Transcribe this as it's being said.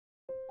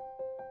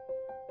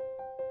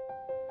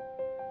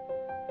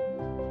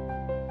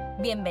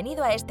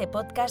Bienvenido a este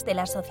podcast de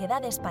la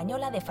Sociedad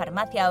Española de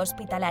Farmacia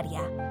Hospitalaria.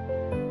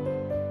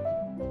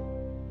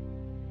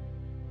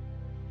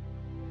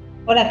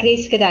 Hola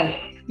Cris, ¿qué tal?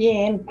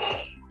 Bien.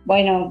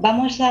 Bueno,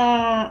 vamos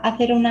a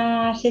hacer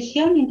una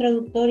sesión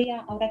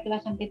introductoria ahora que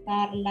vas a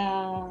empezar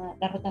la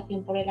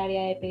rotación por el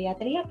área de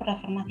pediatría, por la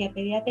farmacia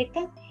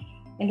pediátrica.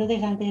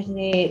 Entonces, antes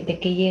de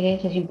que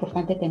llegues, es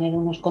importante tener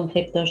unos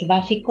conceptos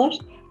básicos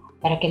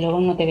para que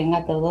luego no te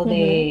venga todo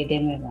de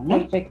nuevo, ¿no?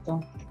 Perfecto.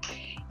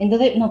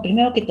 Entonces,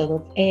 primero que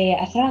todo,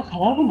 ¿has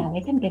trabajado alguna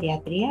vez en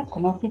pediatría?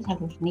 ¿Conoces a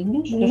los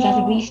niños? ¿Los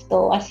has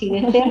visto así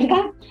de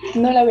cerca?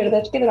 No, la verdad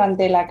es que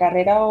durante la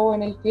carrera o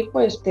en el FHIR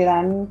pues te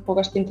dan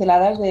pocas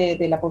pinceladas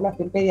de la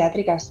población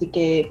pediátrica, así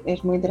que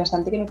es muy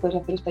interesante que me puedes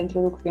hacer esta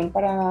introducción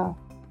para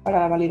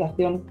la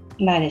validación.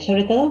 Vale,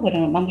 sobre todo,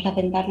 vamos a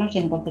centrarnos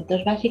en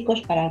conceptos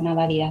básicos para una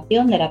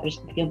validación de la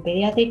prescripción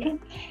pediátrica.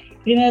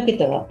 Primero que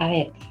todo,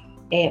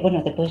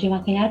 te puedes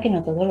imaginar que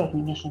no todos los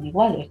niños son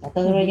iguales. A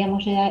todos los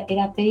llamamos edad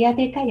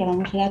pediátrica,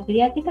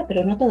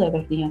 pero no todos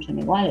los niños son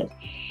iguales.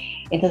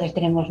 Entonces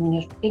tenemos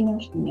niños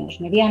pequeños,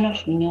 niños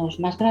medianos, niños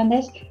más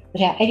grandes, o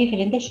sea, hay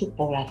diferentes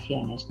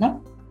subpoblaciones,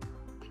 ¿no?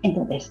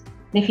 Entonces,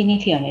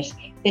 definiciones.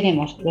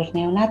 Tenemos los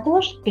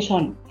neonatos, que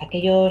son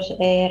aquellos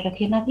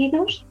recién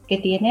nacidos que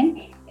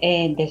tienen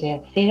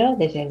desde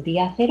el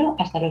día 0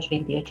 hasta los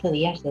 28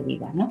 días de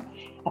vida, ¿no?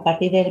 A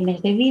partir del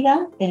mes de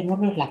vida tenemos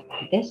los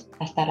lactantes,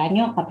 hasta el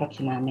año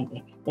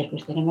aproximadamente.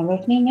 Después tenemos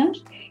los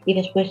niños y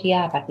después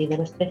ya a partir de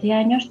los 13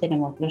 años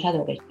tenemos los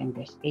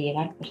adolescentes, que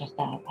llegan pues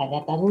hasta la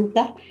edad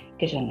adulta,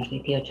 que son los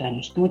 18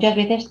 años. Muchas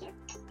veces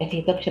es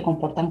cierto que se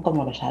comportan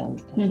como los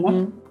adultos,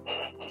 ¿no?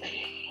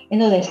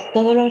 Entonces,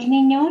 todos los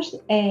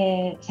niños,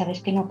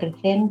 sabes que no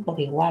crecen por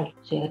igual,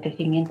 o sea, el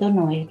crecimiento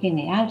no es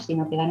lineal,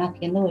 sino que van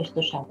haciendo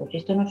estos saltos.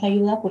 Esto nos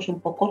ayuda pues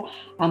un poco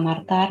a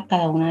marcar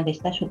cada una de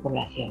estas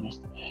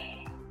subpoblaciones.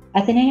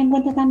 A tener en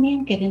cuenta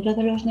también que dentro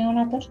de los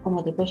neonatos,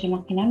 como te puedes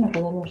imaginar, no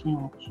todos los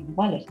neonatos son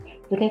iguales.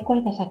 ¿Tú te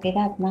acuerdas a qué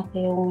edad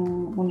nace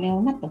un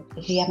neonato?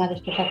 Que se llama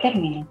después a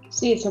término.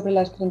 Sí, sobre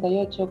las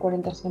 38 o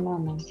 40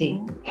 semanas. Sí,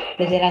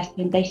 desde las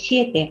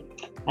 37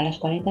 a las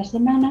 40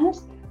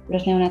 semanas,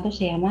 los neonatos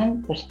se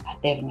llaman pues a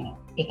término.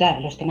 Y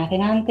claro, los que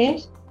nacen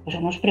antes pues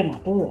son los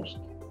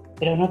prematuros.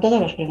 Pero no todos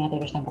los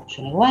prematuros tampoco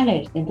son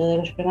iguales. Dentro de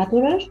los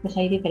prematuros pues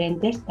hay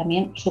diferentes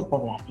también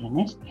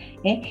subpoblaciones,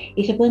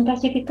 y se pueden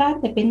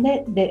clasificar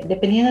dependiendo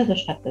de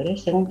dos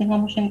factores. Según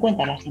tengamos en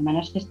cuenta las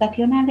semanas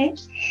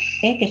gestacionales,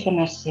 que son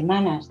las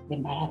semanas de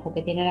embarazo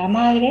que tiene la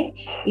madre,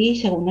 y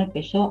según el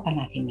peso al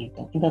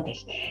nacimiento.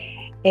 Entonces,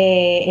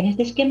 en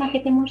este esquema que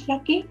te muestro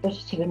aquí, pues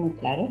se ve muy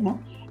claro, ¿no?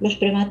 Los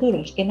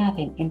prematuros que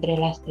nacen entre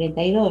las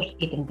 32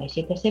 y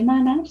 37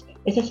 semanas,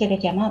 eso se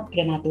les llama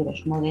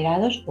prematuros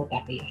moderados o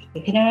tardíos,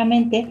 que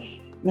generalmente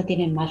no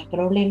tienen más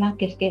problema,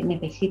 que es que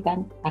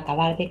necesitan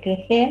acabar de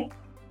crecer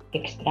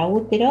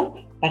extraútero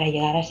para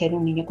llegar a ser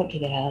un niño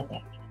considerado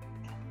término.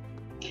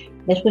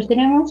 Después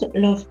tenemos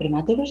los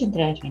prematuros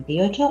entre las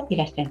 28 y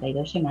las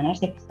 32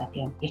 semanas de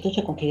gestación. Y estos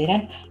se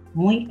consideran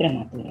muy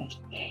prematuros.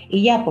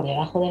 Y ya por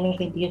debajo de las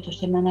 28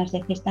 semanas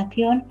de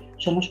gestación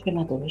son los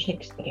prematuros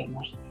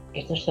extremos.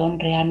 Estos son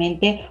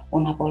realmente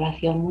una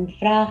población muy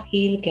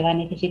frágil que va a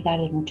necesitar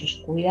de muchos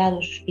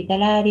cuidados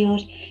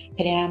hospitalarios.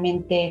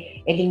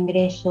 Generalmente el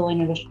ingreso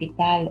en el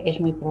hospital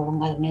es muy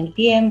prolongado en el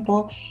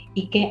tiempo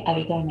y que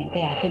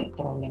habitualmente hacen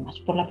problemas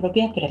por la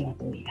propia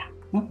prematuridad,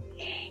 ¿no?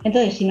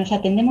 Entonces, si nos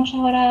atendemos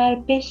ahora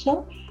al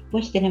peso,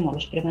 pues tenemos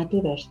los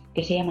prematuros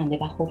que se llaman de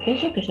bajo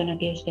peso, que son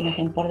aquellos que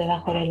nacen por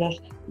debajo de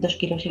los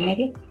 2,5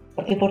 kilos.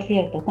 Porque, por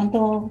cierto,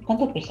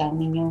 ¿cuánto pesa un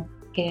niño,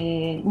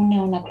 un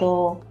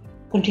neonato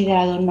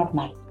considerado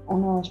normal?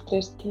 Unos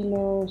 3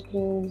 kilos,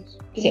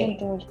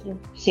 3,500.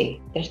 Sí,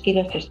 3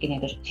 kilos,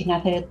 3,500. Si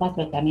nace de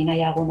 4 también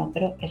hay alguno,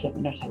 pero es lo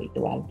menos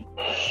habitual.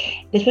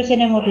 Después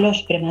tenemos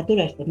los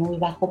prematuros de muy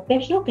bajo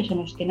peso, que son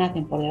los que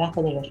nacen por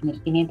debajo de los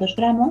 1.500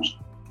 gramos.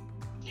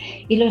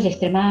 Y los de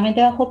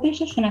extremadamente bajo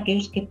peso son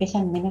aquellos que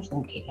pesan menos de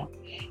 1 kilo.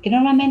 Que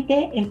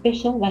normalmente el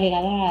peso va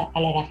ligado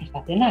a la edad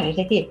gestacional, es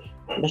decir,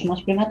 los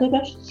más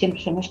prematuros siempre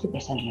son los que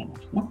pesan menos,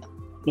 ¿no?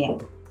 Bien.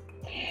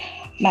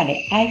 Vale,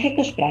 a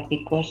efectos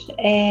prácticos,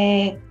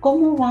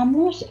 ¿cómo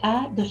vamos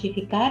a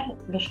dosificar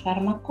los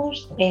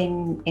fármacos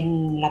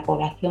en la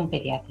población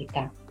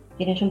pediátrica?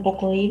 ¿Tienes un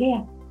poco de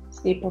idea?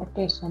 Sí, por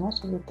peso, ¿no?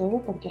 Sobre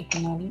todo porque al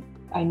final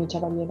hay mucha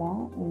variedad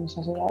en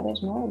esas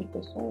edades, ¿no? El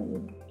peso.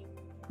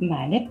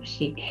 Vale, pues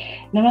sí.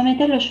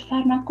 Normalmente los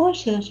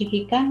fármacos se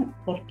dosifican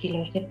por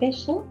kilos de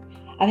peso,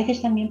 a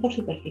veces también por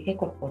superficie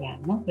corporal,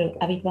 ¿no? Pero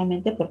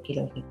habitualmente por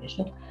kilos de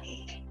peso.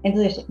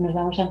 Entonces nos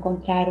vamos a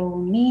encontrar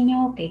un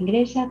niño que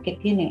ingresa, que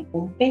tiene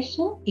un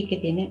peso y que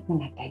tiene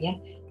una talla.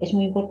 Es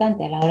muy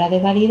importante a la hora de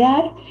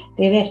validar,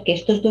 de ver que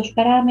estos dos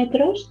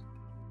parámetros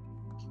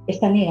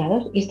están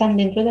ligados y están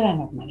dentro de la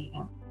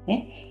normalidad,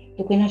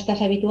 Tú que no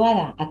estás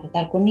habituada a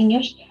tratar con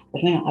niños,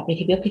 pues bueno, al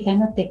principio quizás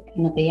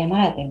no te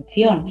llama la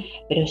atención,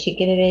 pero sí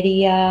que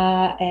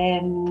debería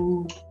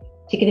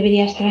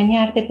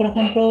extrañarte, por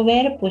ejemplo,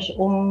 ver pues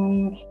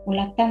un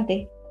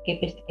lactante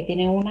que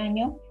tiene 1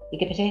 año y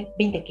que pese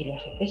 20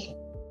 kilos de peso,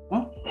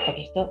 ¿no?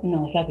 porque esto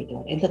no es lo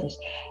habitual. Entonces,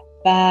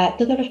 para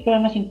todos los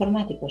programas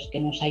informáticos que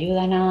nos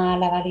ayudan a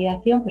la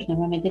validación, pues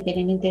normalmente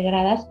tienen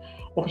integradas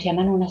lo que se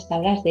llaman unas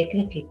tablas de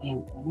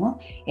crecimiento, ¿no?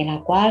 En la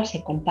cual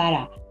se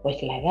compara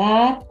pues la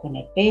edad con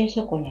el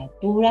peso, con la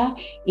altura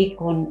y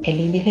con el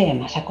índice de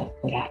masa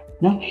corporal,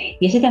 ¿no?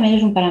 Y ese también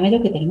es un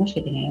parámetro que tenemos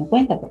que tener en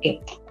cuenta, porque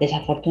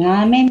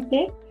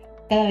desafortunadamente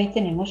cada vez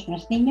tenemos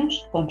más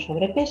niños con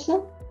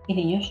sobrepeso y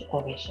niños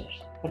obesos.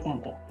 Por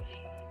tanto,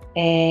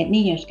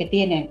 niños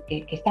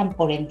que están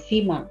por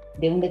encima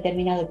de un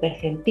determinado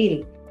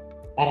percentil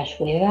para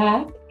su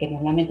edad, que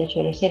normalmente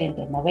suele ser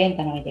entre el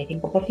 90 y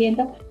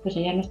 95%, pues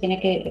ya nos tiene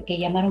que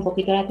llamar un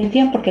poquito la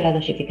atención, porque la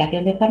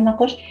dosificación de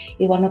fármacos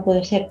igual no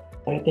puede ser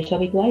por el peso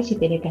habitual, si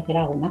tiene que hacer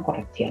alguna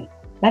corrección.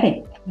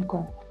 ¿Vale?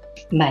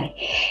 Vale.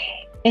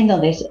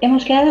 Entonces,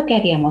 hemos quedado que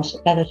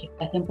haríamos la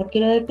dosificación por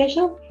kilo de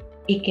peso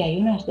y que hay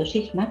unas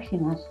dosis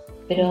máximas.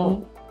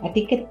 Pero ¿a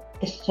ti qué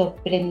te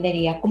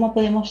sorprendería? ¿Cómo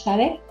podemos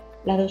saber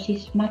la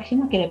dosis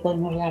máxima que le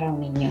podemos dar a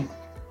un niño?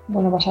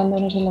 Bueno,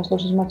 basándonos en las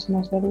dosis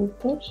máximas de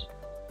adultos,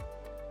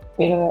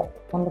 pero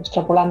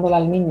extrapolándola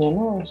al niño,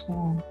 ¿no?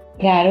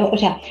 Claro,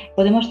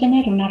 podemos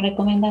tener una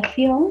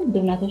recomendación de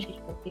una dosis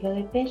por kilo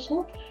de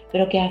peso,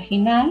 pero que al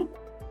final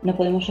no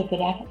podemos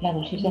superar la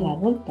dosis del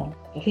adulto.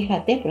 Pero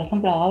fíjate, por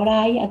ejemplo,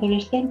 ahora hay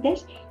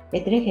adolescentes de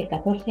 13,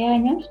 14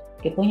 años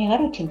que pueden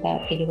llegar a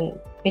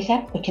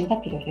pesar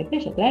 80 kilos de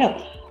peso. Claro,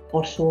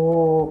 por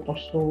su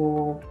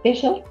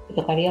peso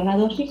tocaría una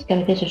dosis que a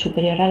veces es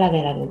superior a la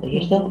del adulto, y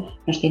esto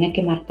nos tiene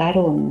que marcar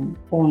un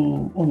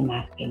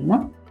margen,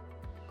 ¿no?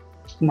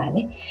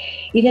 Vale.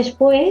 Y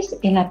después,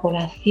 en la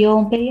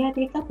población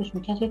pediátrica, pues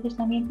muchas veces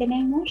también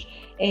tenemos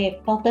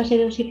pautas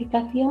de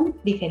dosificación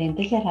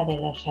diferentes de la de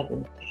los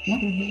adultos, ¿no?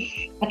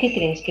 ¿A qué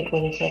crees que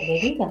puede ser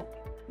debido?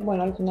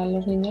 Bueno, al final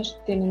los niños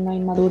tienen una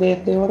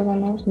inmadurez de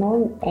órganos,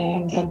 ¿no?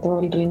 Tanto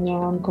el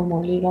riñón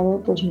como el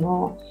hígado, pues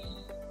no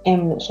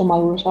son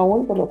maduros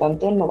aún, por lo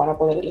tanto no van a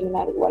poder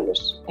eliminar igual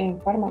los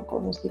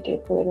fármacos, así que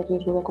puede haber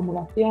riesgo de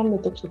acumulación, de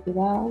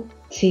toxicidad.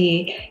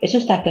 Sí, eso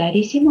está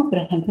clarísimo, por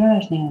ejemplo, en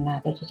los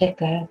neonatos, es el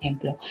claro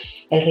ejemplo.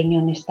 El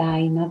riñón está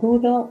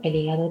inmaduro, el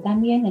hígado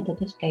también,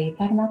 entonces que hay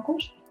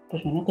fármacos,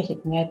 pues bueno, que se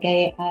tendrá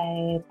que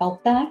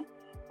pautar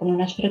con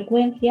unas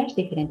frecuencias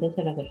diferentes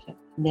de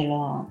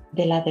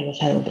la de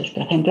los adultos.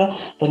 Por ejemplo,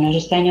 pues no es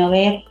extraño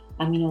ver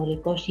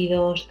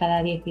aminoglicósidos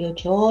cada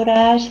 18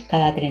 horas,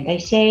 cada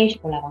 36,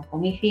 o la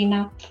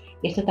vancomicina,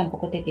 y esto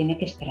tampoco te tiene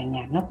que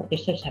extrañar, ¿no? Porque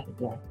esto es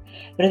habitual.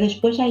 Pero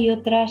después hay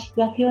otras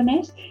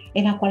situaciones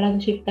en las cuales la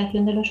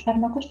dosificación de los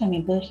fármacos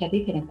también puede ser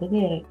diferente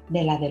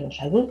de la de los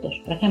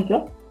adultos. Por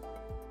ejemplo,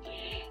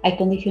 hay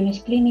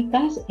condiciones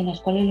clínicas en las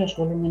cuales los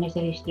volúmenes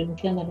de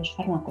distribución de los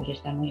fármacos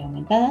están muy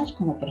aumentadas,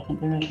 como por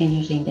ejemplo en los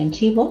niños de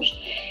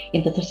intensivos, y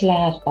entonces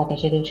las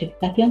pautas de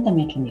dosificación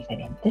también son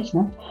diferentes,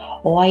 ¿no?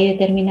 O hay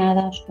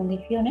determinadas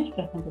condiciones,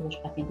 por ejemplo los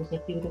pacientes de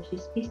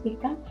fibrosis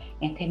quística,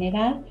 en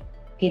general,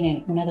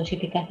 tienen una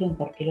dosificación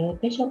por kilo de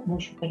peso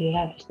muy superior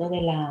al resto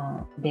de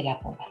la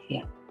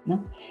población,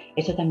 ¿no?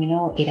 Eso también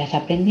lo irás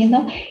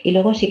aprendiendo, y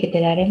luego sí que te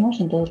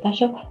daremos en todo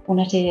caso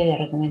una serie de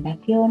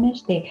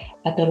recomendaciones de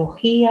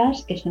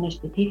patologías que son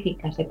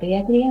específicas de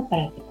pediatría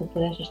para que tú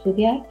puedas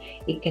estudiar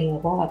y que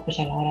luego pues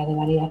a la hora de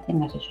validar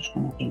tengas esos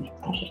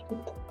conocimientos.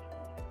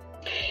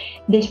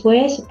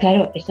 Después,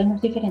 claro, esto no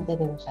es diferente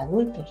de los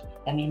adultos.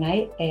 También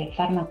hay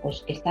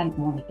fármacos que están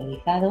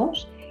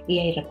monitorizados y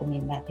hay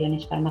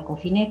recomendaciones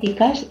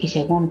farmacocinéticas, y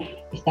según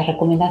estas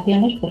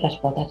recomendaciones, pues las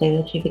pautas de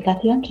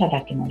dosificación se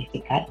habrá que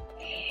modificar.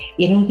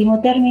 Y en último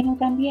término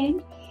también,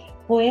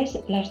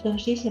 pues las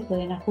dosis se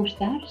pueden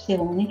ajustar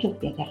según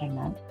insuficiencia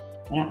renal.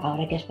 Bueno,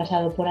 ahora que has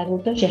pasado por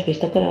adultos, ya has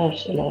visto que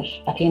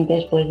los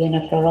pacientes pues, de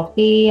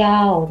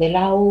nefrología o de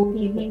la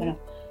UCI, pues bueno,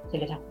 se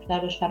les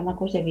ajustan los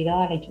fármacos debido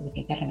a la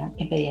insuficiencia renal.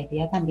 En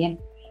pediatría también.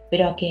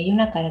 Pero aquí hay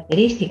una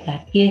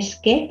característica, y es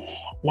que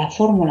la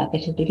fórmula que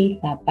se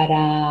utiliza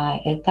para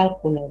el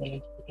cálculo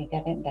del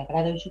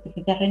grado de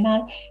insuficiencia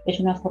renal es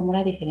una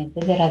fórmula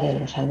diferente de la de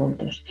los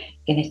adultos,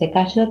 que en este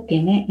caso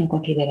tiene en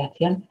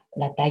consideración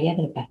la talla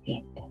del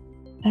paciente.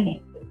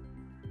 ¿Vale?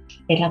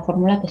 Es la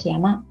fórmula que se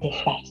llama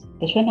FHARS.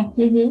 ¿Te suena?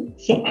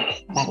 Sí.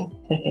 Vale,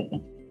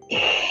 perfecto.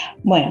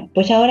 Bueno,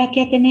 pues ahora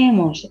que ya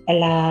tenemos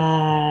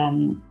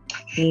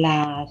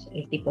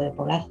el tipo de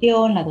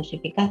población, la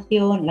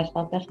dosificación, las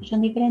pautas que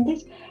son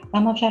diferentes,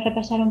 vamos a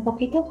repasar un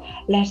poquito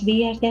las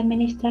vías de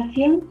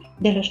administración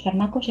de los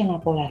fármacos en la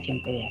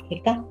población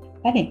pediátrica.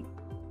 ¿Vale?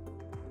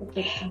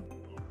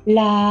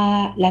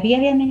 La vía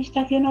de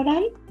administración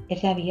oral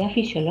es la vía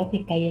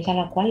fisiológica y es a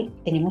la cual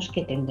tenemos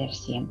que tender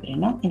siempre,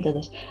 ¿no?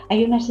 Entonces,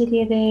 hay una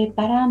serie de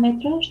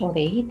parámetros o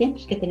de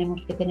ítems que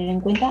tenemos que tener en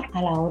cuenta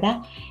a la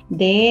hora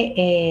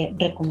de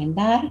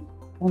recomendar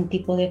un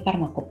tipo de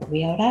fármaco por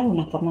vía oral,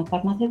 una forma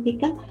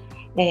farmacéutica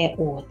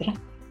u otra.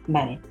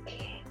 Vale.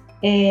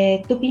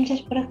 ¿Tú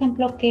piensas, por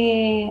ejemplo,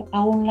 que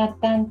a un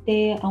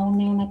lactante, a un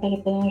neonato le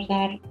podemos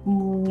dar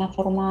una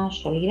forma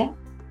sólida?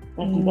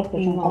 Por ejemplo,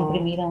 pues un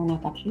comprimido o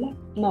una cápsula.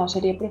 No,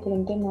 sería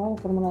preferente no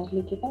fórmulas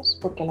líquidas,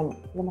 porque lo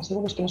más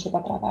seguro es que no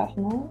sepa tragar,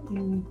 ¿no?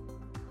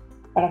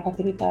 para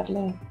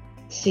facilitarle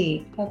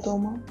Sí, la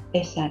toma.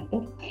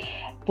 exacto.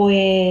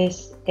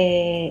 Pues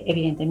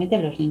evidentemente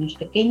los niños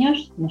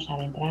pequeños no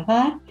saben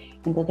tragar,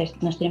 entonces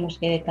nos tenemos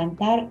que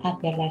decantar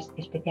hacia las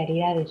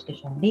especialidades que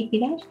son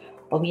líquidas,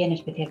 o bien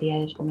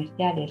especialidades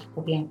comerciales,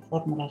 o bien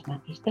fórmulas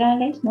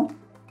magistrales, ¿no?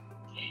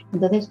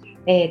 Entonces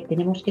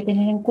tenemos que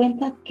tener en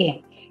cuenta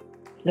que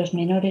los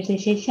menores de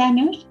 6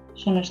 años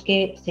son los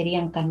que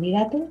serían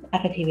candidatos a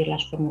recibir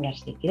las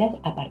fórmulas líquidas.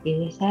 A partir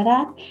de esa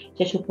edad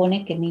se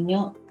supone que el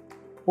niño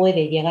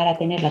puede llegar a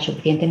tener la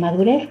suficiente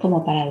madurez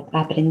como para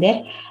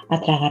aprender a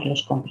tragar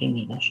los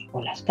comprimidos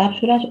o las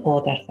cápsulas u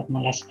otras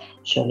fórmulas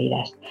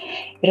sólidas.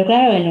 Pero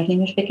claro, en los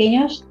niños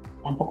pequeños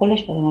tampoco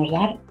les podemos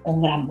dar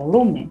un gran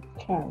volumen,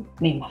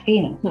 me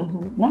imagino,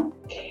 ¿no?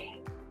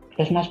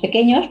 Los más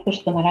pequeños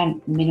pues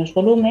tomarán menos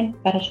volumen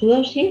para su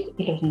dosis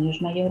y los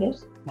niños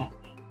mayores más.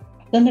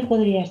 ¿Dónde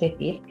podrías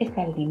decir que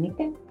está el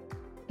límite?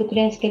 ¿Tú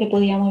crees que le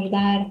podríamos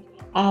dar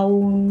a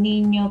un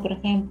niño, por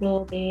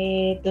ejemplo,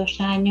 de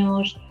 2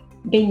 años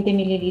 20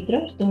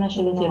 mililitros de una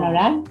solución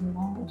oral?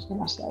 No, es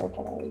demasiado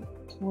para él,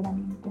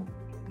 seguramente.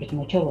 Es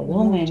mucho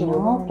volumen, mucho ¿no?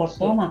 volumen, Por sí.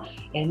 toma.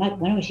 Y además,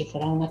 bueno, y si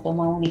fuera una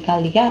toma única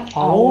al día,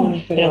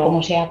 aún, pero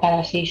como sea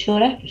cada 6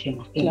 horas, pues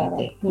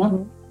imagínate, claro.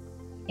 ¿no?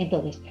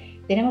 Entonces,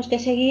 tenemos que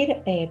seguir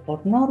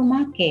por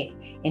norma que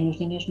en los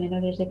niños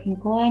menores de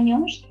 5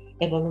 años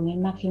el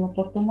volumen máximo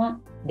por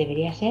toma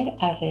debería ser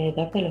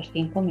alrededor de los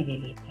 5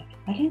 mililitros,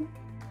 ¿vale?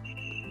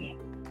 Bien.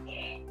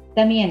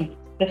 También,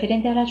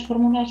 referente a las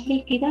fórmulas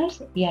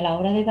líquidas y a la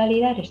hora de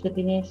validar, esto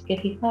tienes que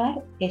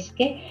fijar, es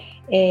que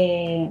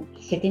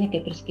se tiene que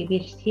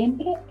prescribir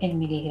siempre en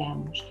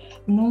miligramos,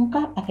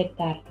 nunca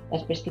aceptar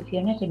las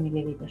prescripciones en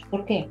mililitros.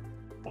 ¿Por qué?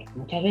 Porque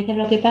muchas veces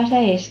lo que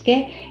pasa es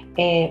que,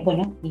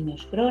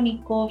 niños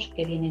crónicos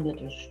que vienen de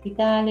otros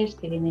hospitales,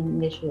 que vienen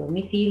de su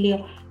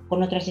domicilio,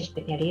 con otras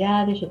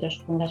especialidades, otras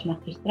fórmulas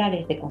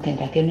magistrales de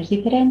concentraciones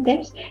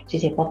diferentes, si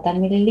se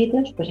portan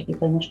mililitros, pues aquí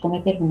podemos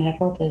cometer un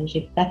error de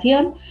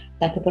dosificación,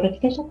 tanto por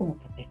exceso como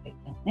por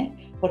defecto, ¿eh?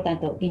 Por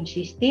tanto,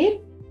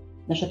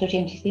 nosotros ya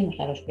insistimos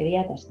a los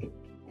pediatras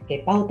que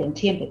pauten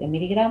siempre de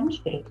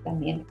miligramos, pero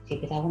también si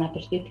te da una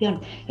prescripción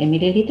en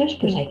mililitros,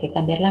 pues hay que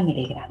cambiarla a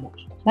miligramos,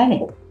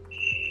 ¿vale?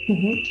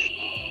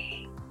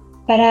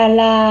 Para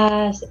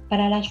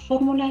las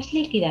fórmulas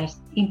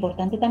líquidas,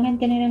 importante también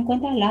tener en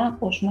cuenta la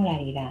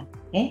osmolaridad,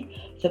 ¿eh?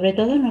 Sobre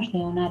todo en los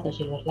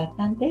neonatos y los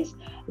lactantes,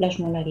 la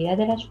osmolaridad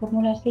de las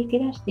fórmulas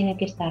líquidas tiene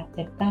que estar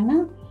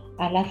cercana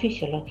a la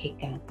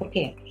fisiológica. ¿Por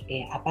qué?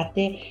 Porque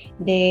aparte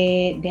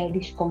del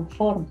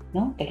disconfort,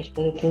 ¿no?, que les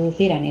puede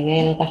producir a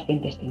nivel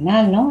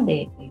gastrointestinal, ¿no?,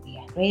 de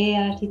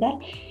diarreas y tal,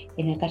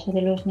 en el caso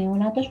de los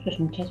neonatos, pues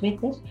muchas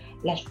veces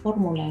las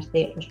fórmulas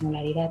de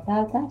osmolaridad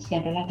alta se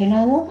han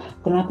relacionado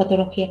con una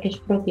patología que es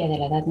propia de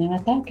la edad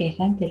neonatal, que es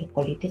la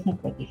enterocolitis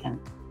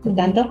necrotizante. Por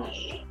tanto,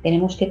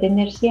 tenemos que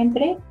tender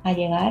siempre a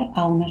llegar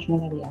a una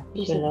osmolaridad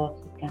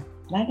fisiológica,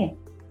 ¿vale?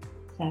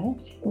 ¿Sabes?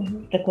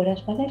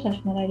 ¿Recuerdas cuál es la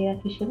osmolaridad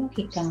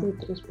fisiológica? Sí,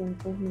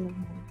 300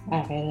 mililitros.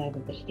 Alrededor de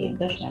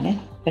 300, ¿vale?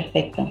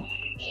 Perfecto.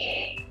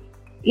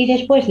 Y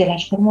después de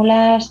las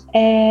fórmulas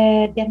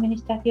de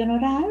administración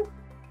oral,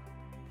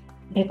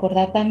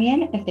 recordar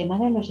también el tema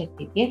de los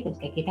excipientes,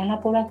 que quizá en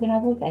la población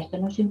adulta esto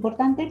no es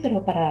importante,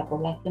 pero para la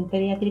población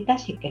pediátrica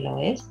sí que lo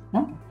es,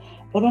 ¿no?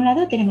 Por un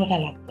lado tenemos la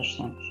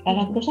lactosa. La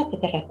lactosa, ¿qué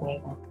te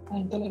recuerda? La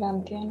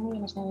intolerancia, ¿no?, y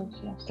las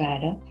alergias.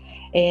 Claro.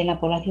 En la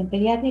población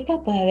pediátrica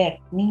puede haber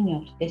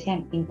niños que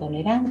sean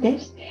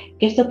intolerantes,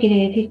 que esto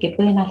quiere decir que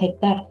pueden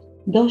aceptar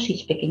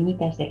dosis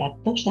pequeñitas de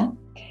lactosa,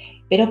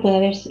 pero puede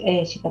haber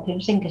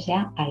situaciones en que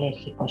sean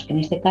alérgicos, que en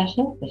este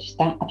caso pues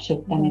está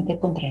absolutamente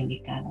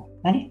contraindicado,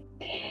 ¿vale?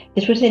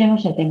 Después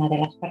tenemos el tema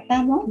del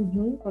aspartamo.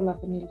 Con la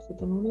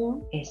fenilcetonuria.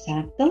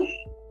 Exacto.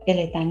 El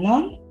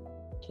etanol.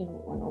 Que,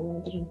 bueno,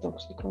 obviamente es un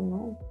tóxico,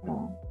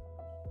 ¿no?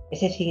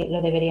 Ese sí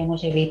lo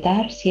deberíamos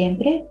evitar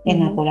siempre en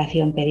la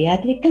población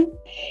pediátrica.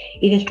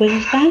 Y después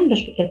están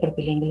el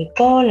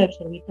propilenglicol, el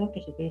sorbitol,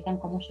 que se utilizan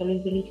como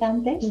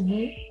solubilizantes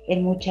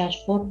en muchas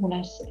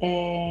fórmulas,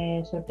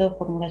 sobre todo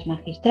fórmulas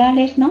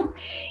magistrales, ¿no?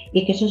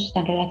 Y que esos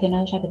están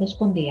relacionados a veces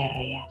con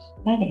diarreas,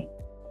 ¿vale?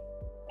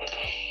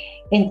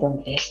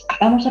 Entonces,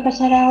 vamos a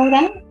pasar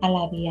ahora a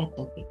la vía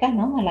tópica,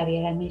 ¿no? A la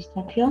vía de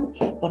administración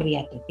por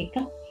vía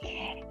tópica.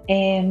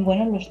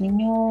 Los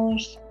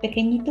niños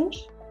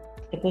pequeñitos,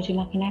 te puedes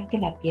imaginar que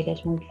la piel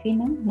es muy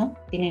fina, ¿no?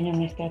 Tienen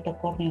un estrato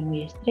córneo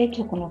muy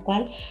estrecho, con lo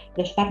cual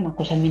los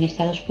fármacos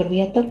administrados por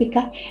vía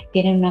tópica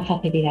tienen una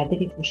facilidad de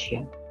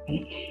difusión,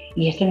 ¿vale?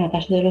 Y esto en el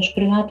caso de los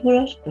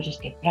prematuros, pues es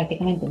que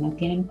prácticamente no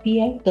tienen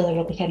piel, todo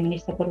lo que se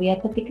administra por vía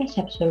tópica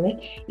se absorbe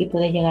y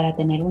puede llegar a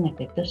tener un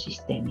efecto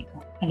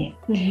sistémico, ¿vale?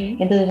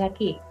 Entonces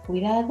aquí,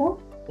 cuidado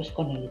pues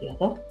con el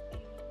yodo.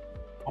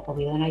 La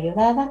povidona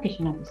iodada, que es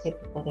un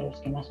antiséptico de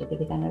los que más se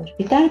utilizan en el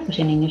hospital, pues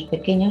en niños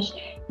pequeños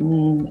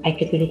hay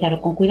que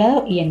utilizarlo con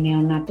cuidado y en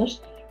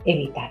neonatos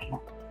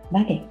evitarlo,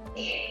 ¿vale?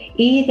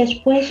 Y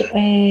después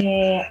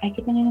hay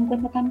que tener en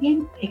cuenta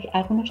también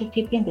algunos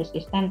excipientes que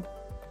están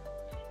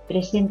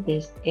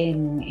presentes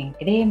en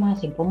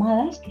cremas, en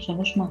pomadas, que son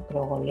los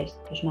macrogoles.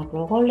 Los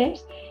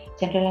macrogoles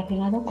se han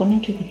relacionado con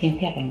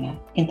insuficiencia renal.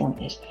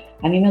 Entonces,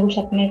 a mí me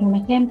gusta poner un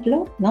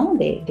ejemplo, ¿no?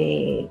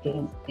 de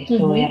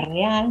esto es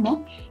real,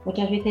 ¿no?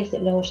 Muchas veces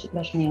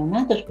los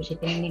neonatos, pues si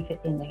tienen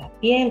infección de la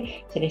piel,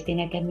 se les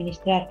tiene que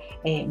administrar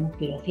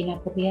mupirocina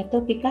por vía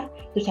tópica.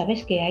 Tú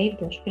sabes que hay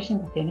dos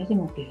presentaciones de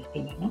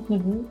mupirocina, ¿no?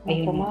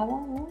 Hay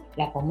pomada, ¿no?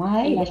 La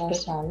pomada y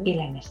después nasal. Y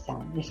la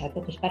nasal,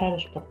 exacto, que es para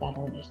los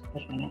portadores.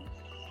 Pues bueno,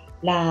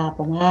 la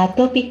pomada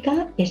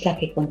tópica es la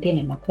que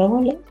contiene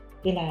macrogoles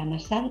y la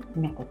nasal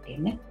no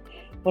contiene.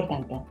 Por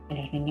tanto, en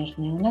los niños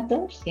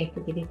neonatos, si hay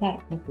que utilizar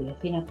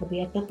mupirocina por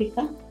vía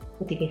tópica,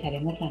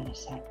 utilizaremos la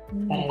nasal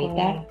para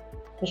evitar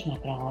los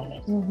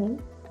macrogoles.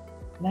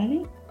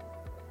 ¿Vale?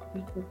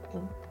 Perfecto.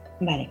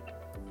 Vale.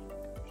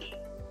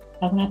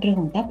 ¿Alguna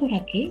pregunta por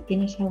aquí?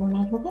 ¿Tienes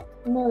alguna duda?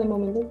 No, de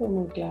momento fue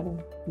muy claro.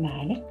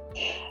 Vale.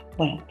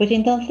 Bueno, pues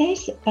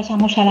entonces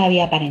pasamos a la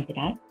vía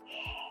parenteral.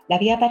 La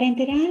vía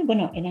parenteral,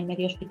 bueno, en el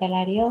medio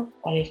hospitalario,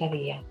 ¿cuál es la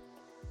vía?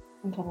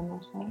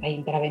 Intravenosa. La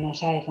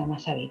intravenosa es la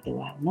más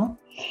habitual, ¿no?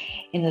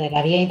 Entonces,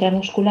 la vía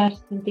intramuscular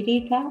se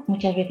utiliza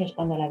muchas veces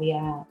cuando la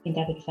vía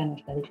intravenosa no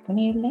está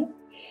disponible.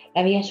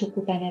 La vía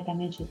subcutánea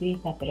también se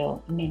utiliza,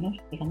 pero menos.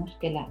 Digamos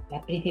que la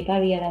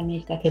principal vía de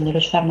administración de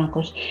los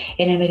fármacos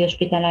en el medio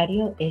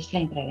hospitalario es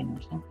la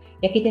intravenosa.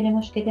 Y aquí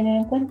tenemos que tener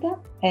en cuenta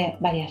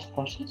varias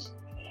cosas.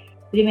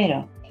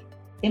 Primero,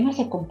 temas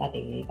de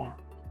compatibilidad.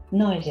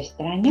 No es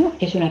extraño,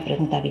 es una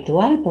pregunta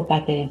habitual por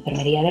parte de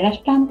enfermería de las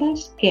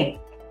plantas que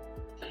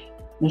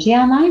nos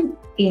llaman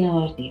y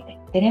nos dicen,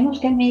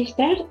 tenemos que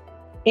administrar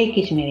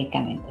X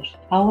medicamentos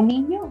a un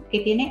niño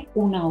que tiene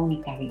una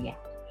única vía.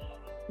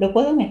 ¿Lo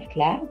puedo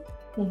mezclar?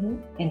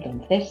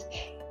 Entonces,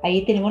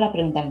 ahí tenemos la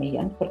pregunta al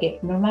millón, porque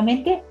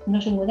normalmente no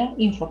se encuentra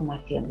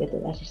información de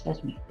todas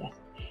estas mezclas.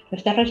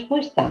 Nuestra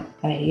respuesta,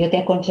 a ver, yo te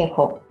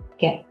aconsejo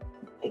que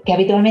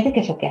habitualmente, ¿qué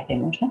es lo que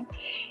hacemos, ¿no?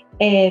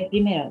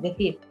 Primero,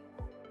 decir,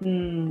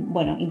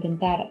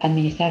 intentar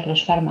administrar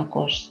los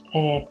fármacos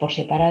por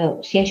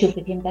separado, si hay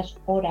suficientes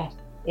horas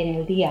en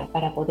el día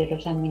para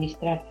poderlos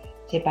administrar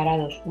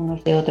separados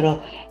unos de otro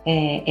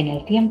en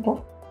el tiempo.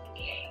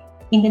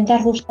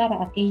 Intentar buscar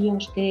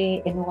aquellos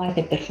que en lugar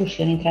de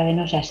perfusión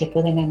intravenosa se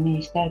pueden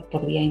administrar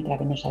por vía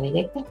intravenosa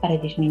directa para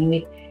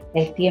disminuir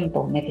el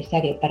tiempo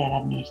necesario para la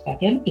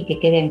administración y que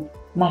queden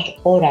más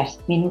horas,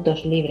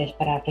 minutos libres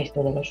para el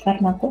resto de los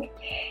fármacos.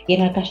 Y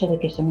en el caso de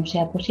que esto no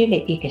sea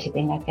posible y que se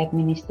tenga que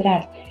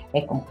administrar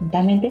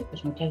conjuntamente,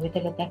 pues muchas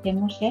veces lo que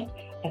hacemos es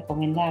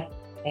recomendar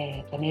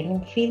poner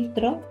un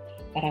filtro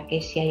para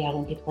que si hay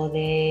algún tipo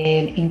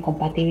de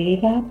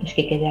incompatibilidad, pues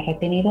que quede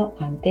retenido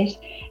antes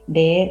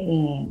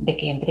de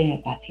que entre en el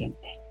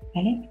paciente,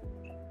 ¿vale?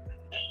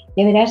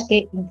 Ya verás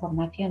que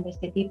información de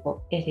este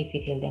tipo es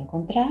difícil de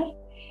encontrar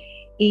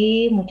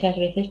y muchas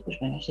veces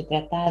se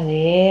trata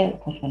de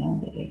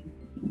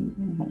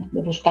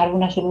buscar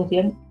una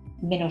solución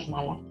menos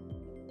mala,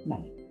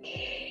 ¿vale?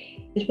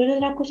 Después,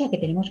 otra cosa que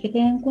tenemos que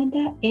tener en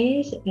cuenta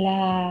es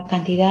la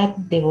cantidad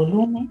de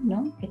volumen,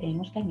 ¿no?, que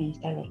tenemos que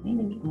administrar a los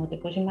niños. Como te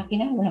puedes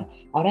imaginar,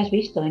 ahora has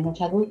visto en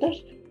los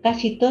adultos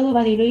casi todo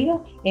va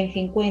diluido en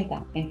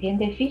 50, en 100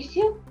 de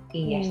fisio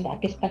y ya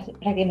está, que es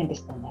prácticamente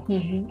estándar.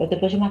 Pero te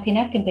puedes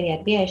imaginar que en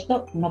pediatría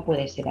esto no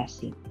puede ser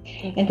así.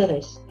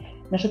 Entonces,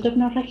 nosotros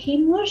nos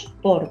regimos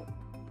por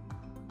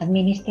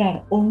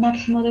administrar un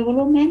máximo de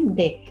volumen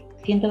de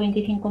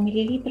 125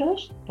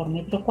 mililitros por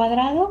metro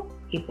cuadrado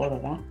y por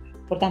hora.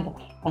 Por tanto,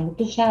 cuando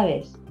tú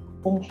sabes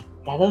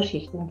la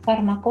dosis de un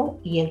fármaco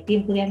y el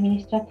tiempo de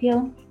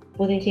administración,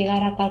 puedes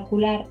llegar a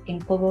calcular en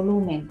qué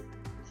volumen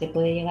se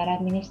puede llegar a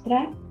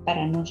administrar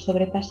para no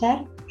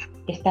sobrepasar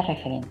esta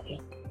referencia,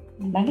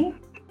 ¿vale?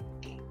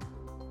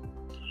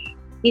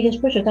 Y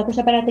después, otra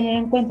cosa para tener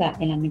en cuenta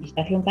en la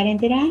administración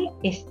parenteral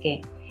es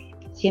que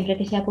siempre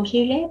que sea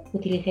posible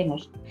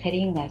utilicemos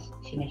jeringas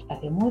sin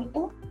espacio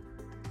muerto,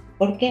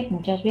 porque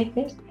muchas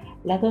veces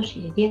la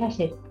dosis llega a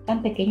ser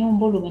tan pequeño, un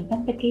volumen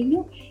tan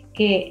pequeño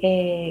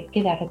que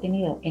queda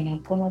retenido en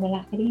el cono de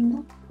la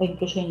jeringa o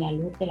incluso en la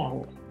luz de la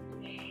aguja.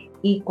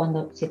 Y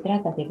cuando se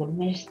trata de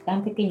volúmenes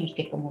tan pequeños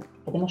que como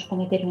podemos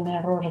cometer un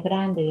error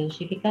grande de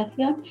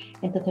dosificación,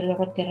 entonces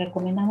lo que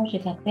recomendamos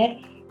es hacer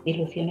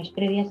diluciones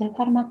previas del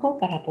fármaco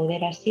para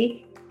poder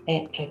así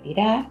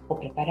retirar o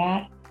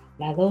preparar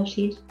la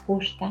dosis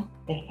justa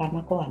del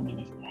fármaco a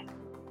administrar.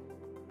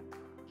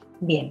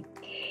 Bien,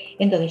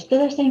 entonces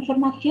toda esta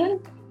información,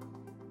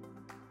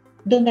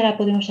 ¿dónde la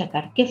podemos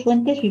sacar? ¿Qué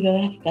fuentes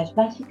bibliográficas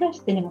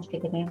básicas tenemos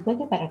que tener en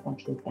cuenta para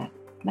consultar?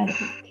 ¿Vale?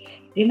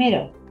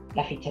 Primero,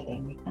 la ficha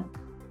técnica.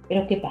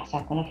 ¿Pero qué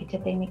pasa con la ficha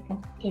técnica?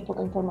 Que hay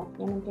poca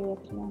información en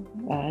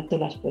pediatría. Tú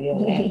lo has podido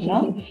ver,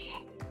 ¿no?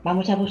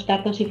 Vamos a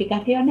buscar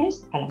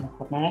dosificaciones, a lo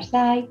mejor no las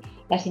hay,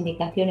 las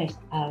indicaciones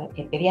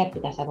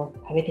pediátricas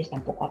a veces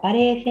tampoco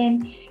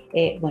aparecen.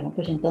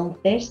 Pues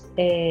entonces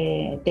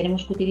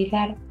tenemos que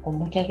utilizar, o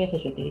muchas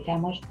veces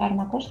utilizamos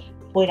fármacos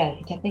fuera de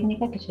ficha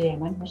técnica que se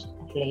llaman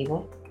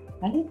off-label,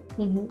 ¿vale?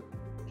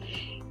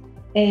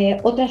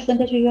 Otras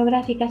fuentes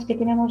bibliográficas que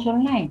tenemos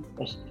online,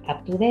 pues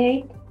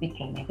UpToDate,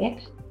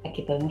 Micromedex,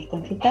 aquí podemos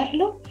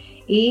consultarlo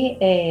y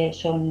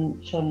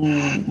son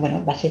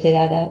bueno, bases de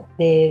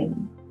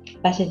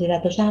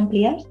datos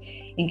amplias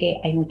en que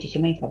hay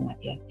muchísima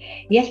información.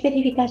 Ya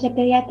específicas de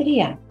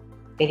pediatría,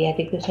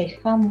 Pediatric Usage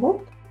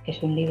Handbook, que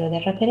es un libro de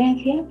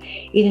referencia,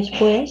 y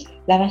después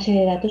la base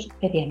de datos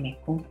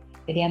Pediamecum.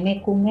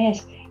 Pediamecum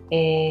es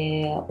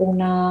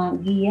una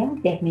guía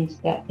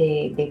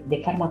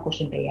de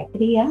fármacos en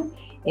pediatría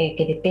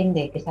que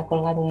depende, que está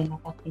colgado en la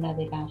página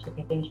de la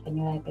Asociación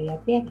Española de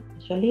Pediatría, de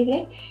acceso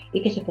libre,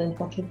 y que se pueden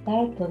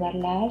consultar todas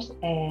las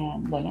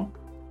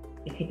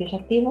principios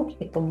activos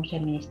de cómo se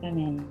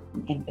administran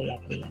en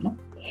pediatría, ¿no?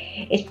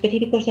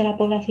 Específicos de la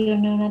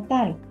población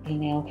neonatal, el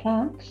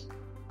Neofax,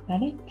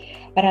 ¿vale?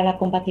 Para la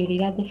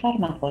compatibilidad de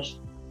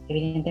fármacos,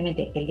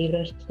 evidentemente el libro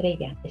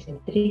estrella es el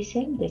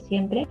Trisel de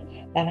siempre,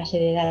 la base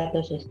de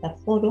datos está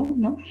Forum,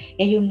 ¿no?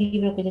 Y hay un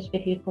libro que es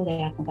específico de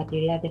la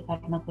compatibilidad de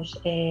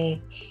fármacos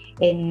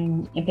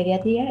en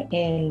pediatría,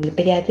 el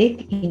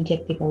Pediatric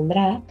Injectable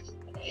Drugs.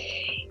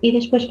 Y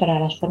después para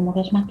las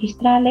fórmulas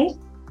magistrales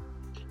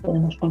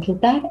podemos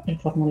consultar el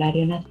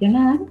formulario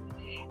nacional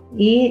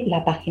y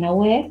la página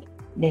web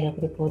del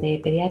grupo de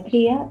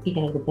pediatría y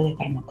del grupo de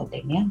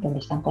farmacotecnia, donde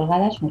están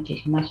colgadas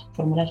muchísimas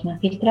fórmulas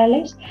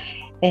magistrales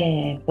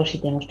por si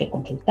tenemos que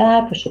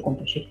consultar pues, su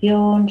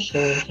composición,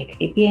 sus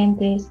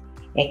excipientes,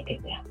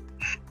 etc.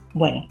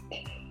 Bueno,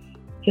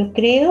 yo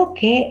creo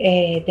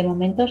que de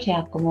momento, o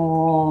sea,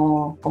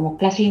 como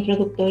clase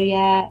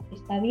introductoria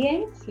está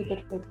bien. Sí,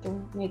 perfecto.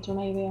 Me he hecho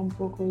una idea un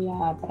poco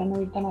ya para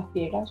no ir tan a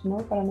ciegas, ¿no?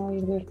 Para no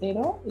ir de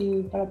cero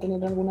y para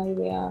tener alguna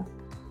idea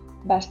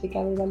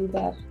básica de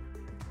validar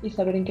y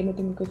saber en qué me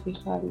tengo que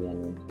fijar y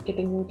en qué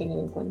tengo que tener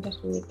en cuenta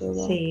sobre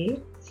todo. Sí,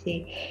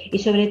 sí. Y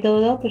sobre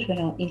todo, pues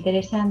bueno,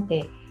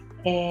 interesante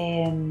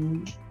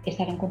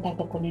estar en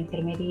contacto con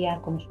enfermería,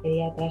 con los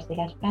pediatras de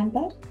las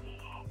plantas,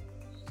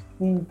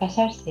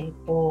 pasarse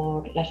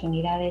por las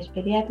unidades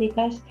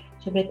pediátricas,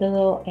 sobre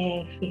todo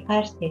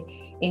fijarse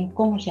en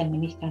cómo se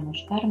administran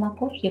los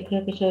fármacos. Yo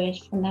creo que eso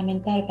es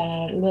fundamental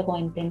para luego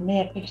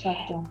entender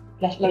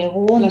las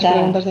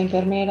preguntas de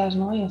enfermeras,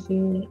 ¿no? Y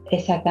así.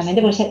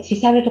 Exactamente, pues si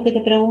sabes lo que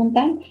te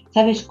preguntan,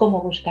 sabes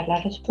cómo buscar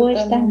la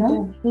respuesta,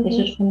 ¿no?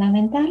 Eso es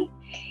fundamental.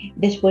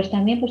 Después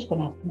también, pues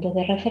con el punto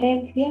de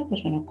referencia,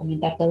 pues bueno,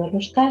 comentar todos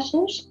los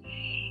casos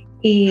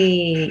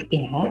y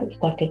nada,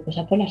 cualquier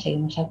cosa pues la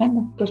seguimos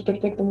hablando. Pues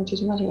perfecto,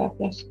 muchísimas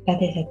gracias.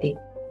 Gracias a ti.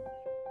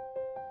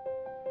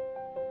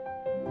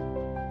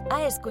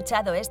 Ha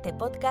escuchado este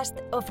podcast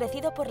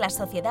ofrecido por la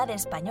Sociedad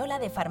Española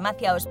de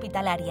Farmacia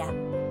Hospitalaria.